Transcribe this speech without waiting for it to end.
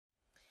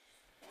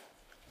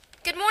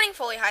Good morning,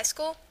 Foley High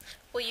School.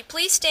 Will you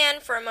please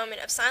stand for a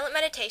moment of silent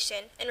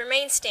meditation and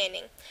remain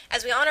standing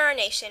as we honor our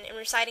nation in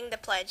reciting the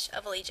Pledge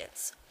of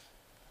Allegiance.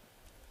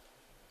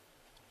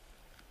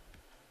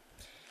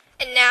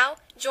 And now,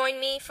 join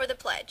me for the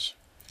pledge.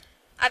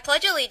 I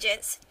pledge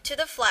allegiance to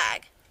the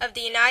flag of the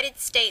United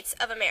States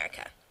of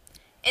America,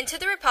 and to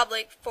the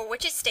republic for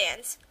which it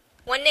stands,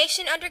 one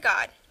nation under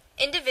God,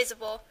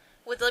 indivisible,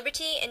 with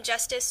liberty and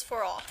justice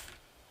for all.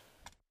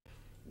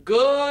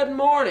 Good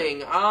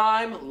morning,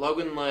 I'm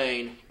Logan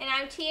Lane. And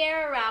I'm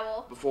Tiara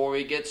Rowell. Before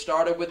we get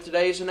started with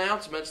today's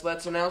announcements,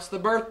 let's announce the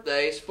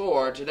birthdays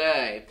for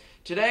today.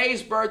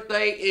 Today's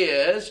birthday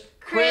is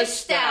Chris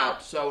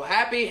Stout. So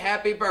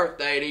happy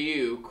birthday to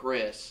you,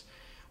 Chris.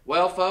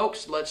 Well,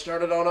 folks, let's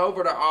turn it on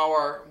over to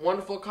our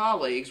wonderful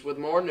colleagues with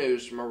more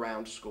news from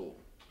around school.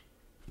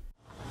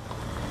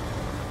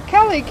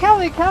 Kelly!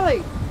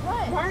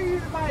 What? Why are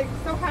you,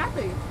 so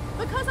happy?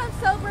 Because I'm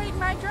celebrating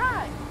my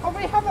drive. Oh,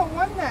 we haven't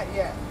won that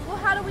yet. Well,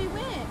 how do we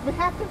win? We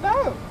have to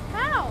vote.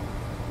 How?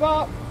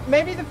 Well,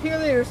 maybe the peer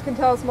leaders can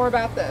tell us more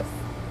about this.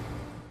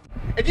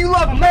 If you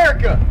love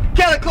America,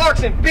 Kelly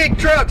Clarkson, big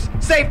trucks,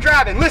 safe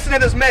driving, listen to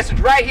this message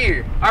right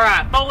here. All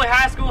right, Foley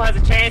High School has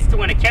a chance to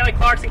win a Kelly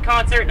Clarkson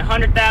concert and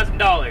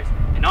 $100,000.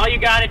 And all you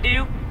got to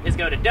do is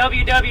go to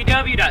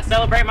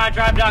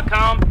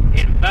www.celebratemydrive.com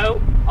and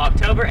vote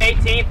October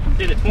 18th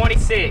through the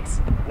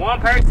 26th.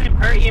 One person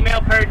per email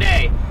per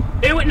day.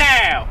 Do it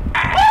now!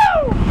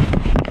 Woo!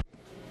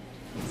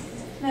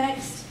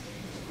 Next.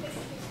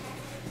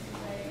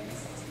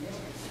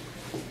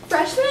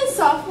 Freshman and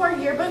sophomore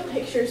yearbook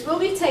pictures will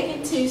be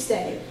taken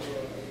Tuesday.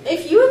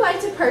 If you would like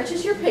to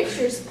purchase your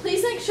pictures,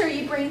 please make sure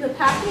you bring the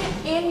packet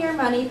and your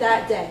money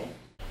that day.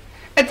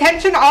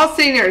 Attention all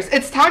seniors,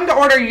 it's time to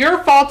order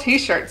your fall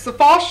t-shirts. The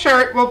fall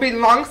shirt will be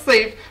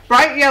long-sleeved,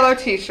 bright yellow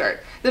t-shirt.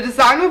 The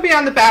design will be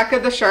on the back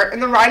of the shirt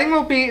and the writing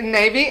will be in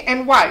navy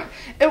and white.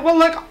 It will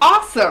look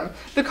awesome.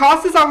 The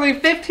cost is only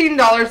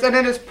 $15 and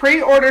it is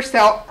pre-order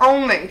sale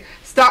only.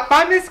 Stop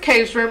by Miss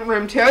K's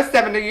room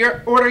 207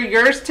 to order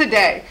yours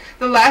today.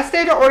 The last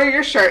day to order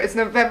your shirt is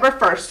November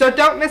 1st, so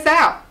don't miss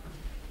out.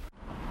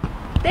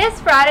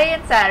 This Friday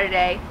and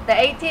Saturday, the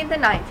 18th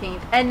and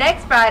 19th, and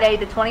next Friday,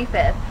 the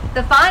 25th,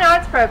 the Fine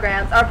Arts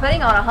programs are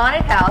putting on a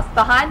haunted house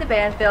behind the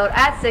band field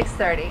at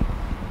 6:30.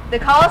 The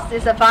cost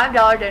is a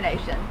 $5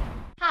 donation.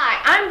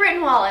 Hi, I'm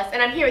Britton Wallace,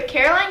 and I'm here with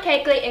Caroline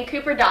Cakeley and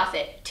Cooper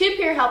Dossett, two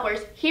peer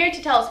helpers here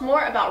to tell us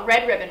more about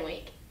Red Ribbon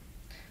Week.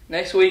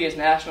 Next week is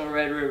National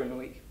Red Ribbon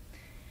Week.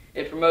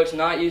 It promotes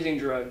not using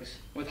drugs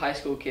with high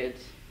school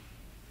kids.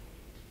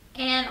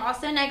 And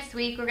also next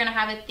week we're going to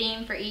have a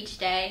theme for each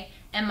day,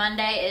 and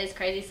Monday is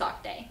Crazy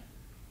Sock Day.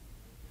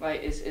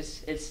 Like,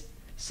 it's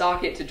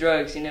sock it to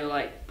drugs,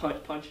 like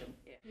punch them.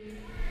 Yeah.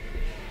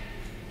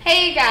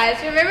 Hey guys,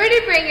 remember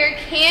to bring your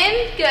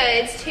canned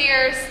goods to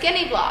your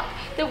skinny block.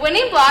 The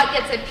winning block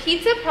gets a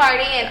pizza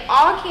party and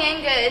all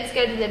canned goods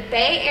go to the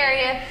Bay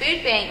Area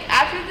Food Bank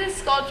after the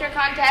sculpture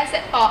contest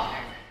at Faulkner.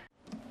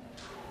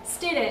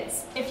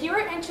 Students, if you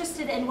are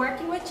interested in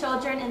working with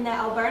children in the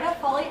Alberta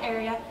Foley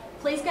area,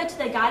 please go to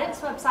the guidance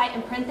website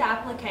and print the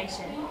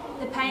application.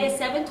 The pay is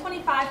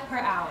 $7.25 per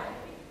hour.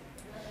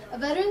 A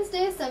Veterans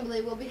Day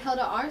Assembly will be held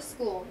at our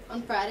school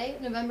on Friday,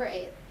 November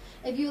 8th.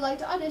 If you would like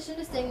to audition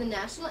to sing the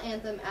national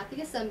anthem at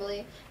the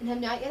assembly and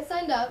have not yet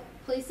signed up,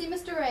 please see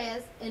Mr.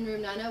 Reyes in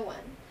room 901.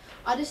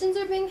 Auditions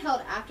are being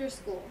held after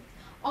school.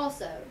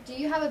 Also, do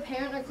you have a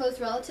parent or close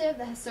relative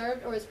that has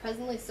served or is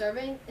presently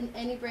serving in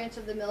any branch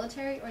of the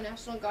military or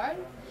National Guard?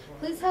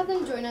 Please have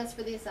them join us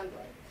for the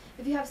assembly.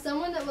 If you have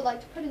someone that would like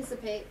to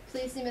participate,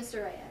 please see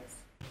Mr. Reyes.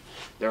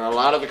 There are a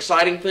lot of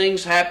exciting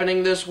things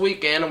happening this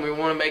weekend, and we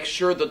want to make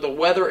sure that the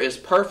weather is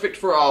perfect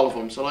for all of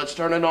them. So let's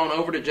turn it on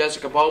over to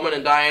Jessica Bowman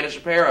and Diana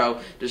Shapiro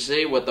to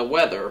see what the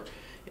weather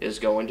is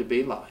going to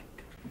be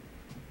like.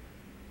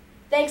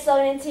 Thanks,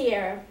 Logan and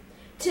Tiara.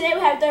 Today we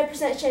have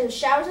 30% chance of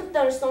showers and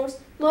thunderstorms,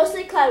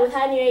 mostly cloudy with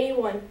high near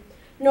 81.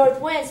 North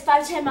winds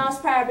 5 to 10 miles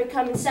per hour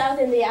becoming south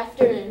in the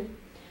afternoon.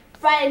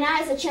 Friday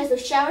night is a chance of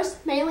showers,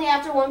 mainly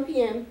after 1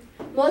 p.m.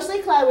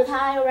 Mostly cloudy with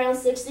high around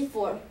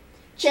 64.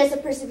 Chance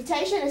of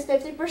precipitation is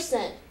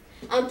 50%.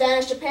 I'm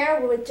Diana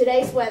Shapiro with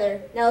today's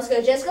weather. Now let's go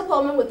to Jessica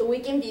Pullman with the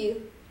weekend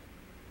view.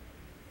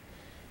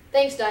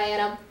 Thanks,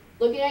 Diana.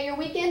 Looking at your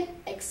weekend,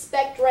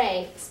 expect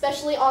rain,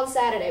 especially on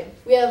Saturday.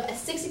 We have a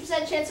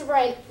 60% chance of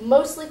rain,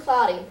 mostly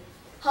cloudy.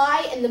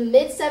 High in the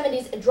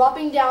mid-70s and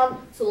dropping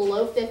down to the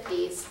low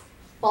 50s.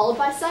 Followed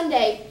by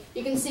Sunday,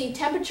 you can see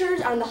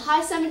temperatures are in the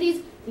high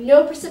 70s,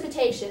 no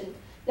precipitation.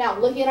 Now,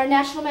 looking at our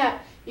national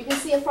map, you can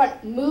see a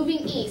front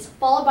moving east,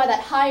 followed by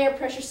that high air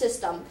pressure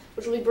system,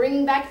 which will be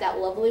bringing back that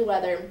lovely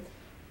weather.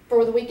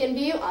 For the weekend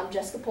view, I'm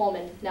Jessica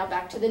Pullman. Now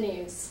back to the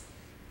news.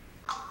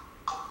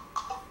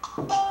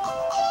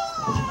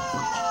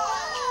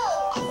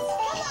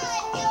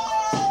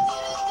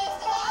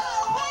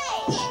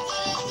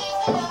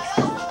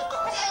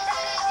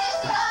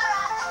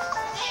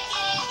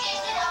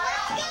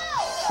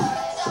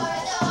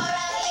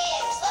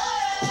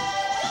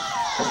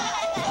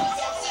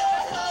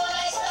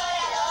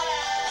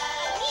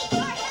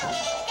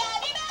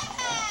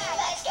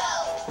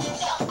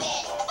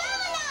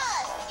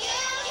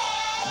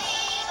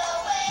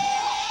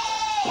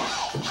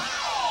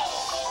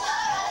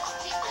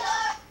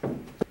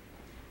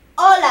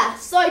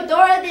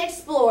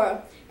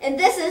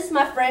 this is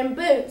my friend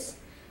Boots.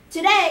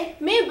 Today,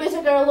 me and Boots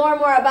are going to learn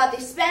more about the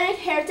Hispanic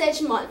Heritage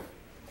Month.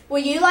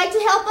 Would you like to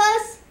help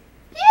us?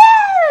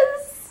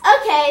 Yes!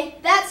 Okay,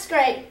 that's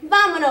great.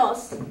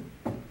 Vámonos.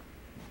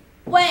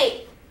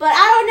 Wait, but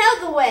I don't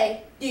know the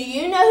way. Do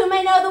you know who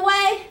may know the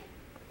way?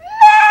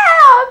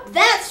 Map!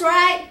 That's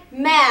right,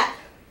 map.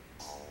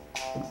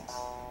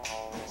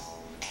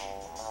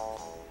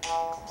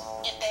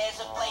 If there's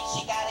a place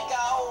you gotta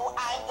go,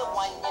 I'm the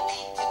one you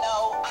need to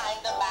know.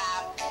 I'm the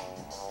map.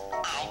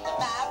 I'm the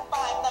map.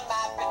 I'm the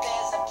map. If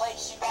there's a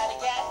place you gotta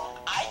get,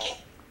 I can.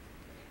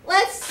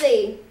 Let's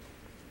see.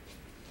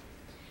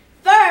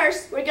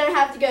 First, we're going to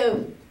have to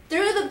go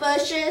through the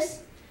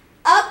bushes,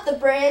 up the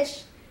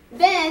bridge,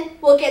 then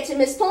we'll get to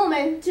Miss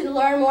Pullman to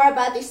learn more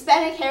about the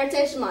Hispanic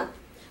Heritage Month.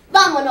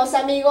 Vámonos,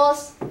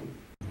 amigos.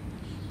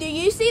 Do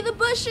you see the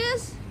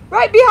bushes?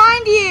 Right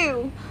behind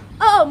you!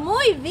 Oh,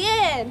 muy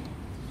bien.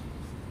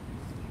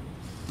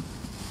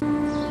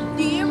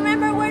 Do you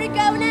remember where to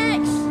go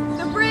next?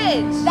 The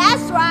bridge!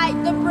 That's right,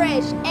 the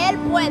bridge, El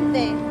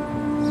Puente.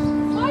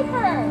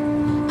 Swiper!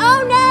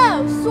 Oh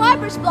no,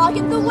 Swiper's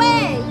blocking the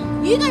way.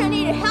 You're gonna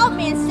need to help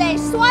me and say,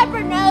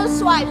 Swiper, no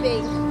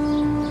swiping.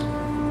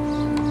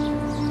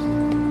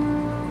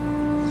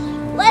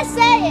 Let's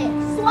say it.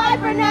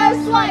 Swiper, no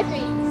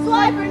swiping.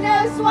 Swiper,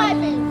 no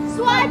swiping.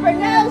 Swiper,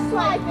 no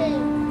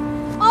swiping.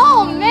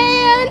 Oh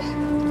man!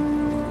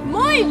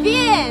 Muy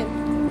bien.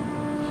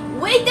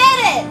 We did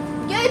it.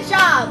 Good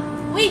job.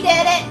 We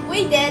did it.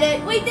 We did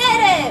it. We did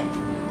it.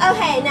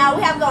 Okay, now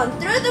we have gone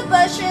through the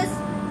bushes,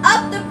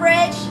 up the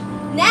bridge.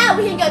 Now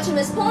we can go to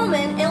Miss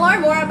Pullman and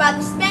learn more about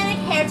the Hispanic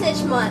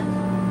Heritage Month.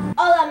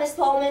 Hola, Miss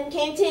Pullman.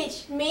 Can you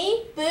teach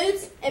me,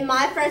 Boots, and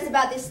my friends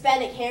about the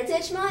Hispanic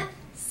Heritage Month?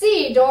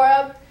 See,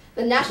 Dora.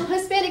 The National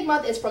Hispanic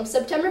Month is from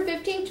September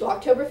 15th to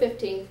October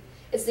 15th.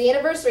 It's the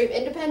anniversary of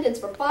independence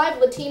for 5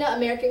 Latina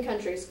American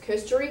countries: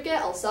 Costa Rica,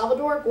 El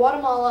Salvador,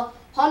 Guatemala,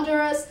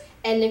 Honduras,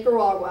 and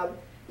Nicaragua.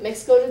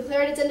 Mexico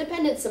declared its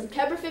independence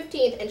September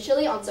 15th and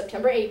Chile on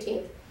September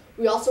 18th.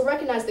 We also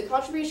recognize the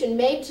contribution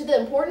made to the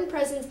important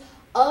presence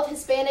of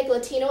Hispanic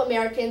Latino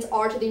Americans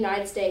are to the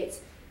United States.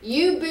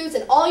 You, Boots,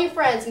 and all your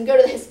friends can go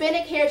to the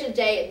Hispanic Heritage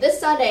Day this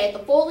Sunday at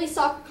the Foley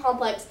Soccer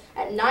Complex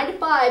at 9 to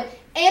 5,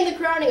 and the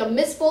crowning of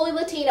Miss Foley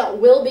Latina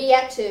will be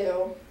at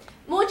 2.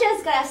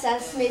 Muchas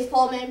gracias, Miss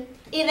Pullman.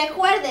 Y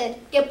recuerden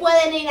que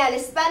pueden ir al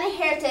Hispanic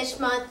Heritage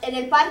Month en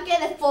el Parque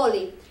de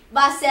Foley.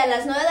 Va a ser a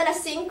las 9 de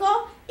las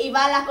 5 y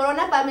va a la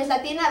corona para Miss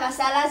Latina, va a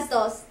ser a las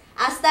 2.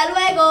 Hasta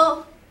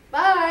luego.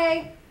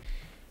 Bye.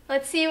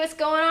 Let's see what's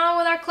going on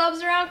with our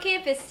clubs around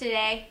campus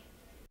today.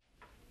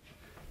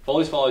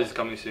 Foley's Follies is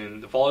coming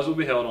soon. The Follies will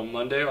be held on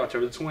Monday,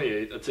 October the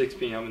 28th at 6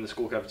 p.m. in the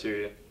school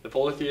cafeteria. The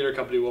Foley Theater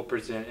Company will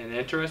present an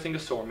interesting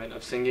assortment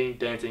of singing,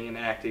 dancing, and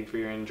acting for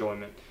your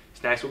enjoyment.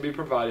 Snacks will be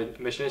provided,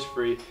 admission is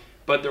free,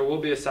 but there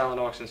will be a silent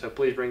auction, so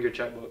please bring your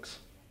checkbooks.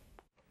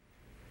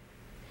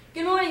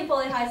 Good morning,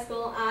 Foley High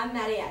School. I'm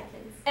Maddie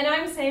Atkins. And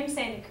I'm Sam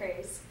Santa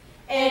Cruz.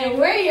 And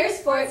we're your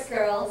sports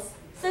girls.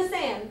 So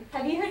Sam,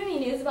 have you heard any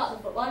news about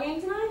the football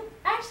game tonight?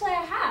 Actually,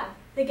 I have.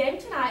 The game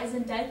tonight is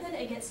in Dothan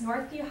against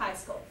Northview High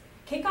School.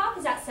 Kickoff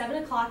is at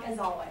 7 o'clock as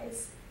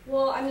always.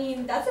 Well, I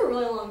mean, that's a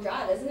really long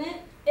drive, isn't it?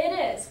 It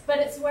is, but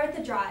it's worth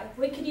the drive.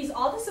 We could use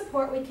all the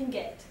support we can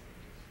get.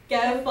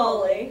 Go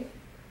Foley.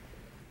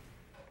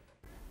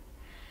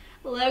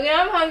 Logan,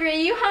 I'm hungry. Are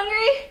you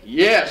hungry?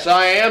 Yes,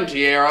 I am,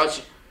 Tiara.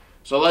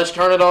 So let's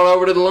turn it on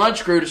over to the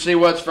lunch crew to see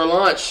what's for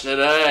lunch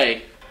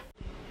today.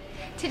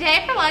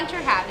 Today for lunch we're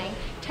having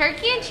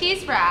turkey and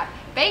cheese wrap,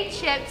 baked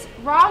chips,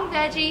 raw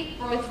veggie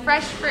with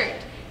fresh fruit.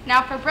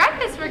 Now for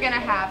breakfast we're going to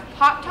have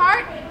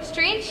Pop-Tart,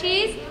 string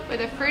cheese with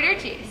a fruit or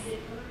juice.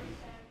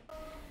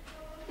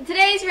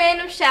 Today's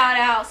random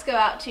shout-outs go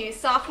out to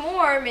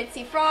sophomore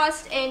Mitzi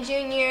Frost and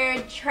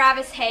junior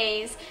Travis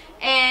Hayes.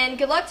 And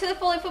good luck to the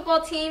Foley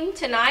football team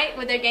tonight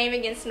with their game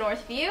against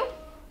Northview.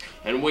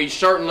 And we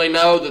certainly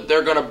know that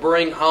they're going to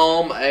bring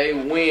home a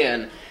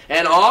win.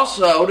 And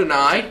also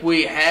tonight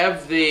we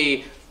have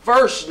the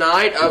first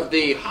night of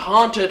the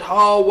Haunted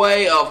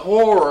Hallway of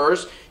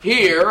Horrors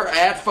here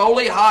at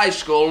Foley High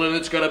School, and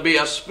it's going to be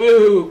a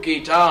spooky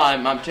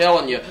time, I'm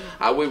telling you.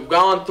 We've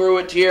gone through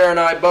it, Tiara and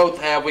I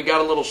both have. We got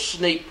a little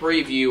sneak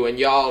preview, and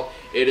y'all,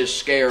 it is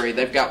scary.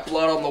 They've got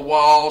blood on the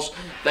walls,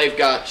 they've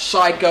got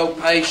psycho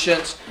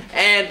patients,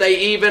 and they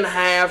even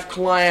have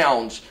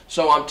clowns.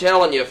 So I'm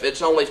telling you, if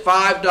it's only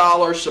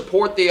 $5,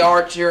 support the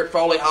arts here at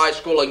Foley High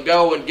School and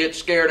go and get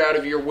scared out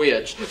of your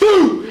wits.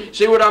 Woo!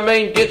 See what I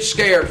mean? Get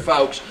scared,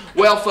 folks.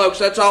 Well, folks,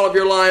 that's all of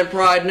your Lion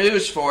Pride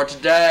news for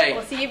today.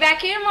 We'll see you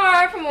back here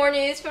tomorrow for more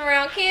news from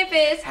around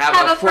campus.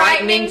 Have a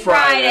frightening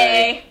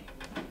Friday.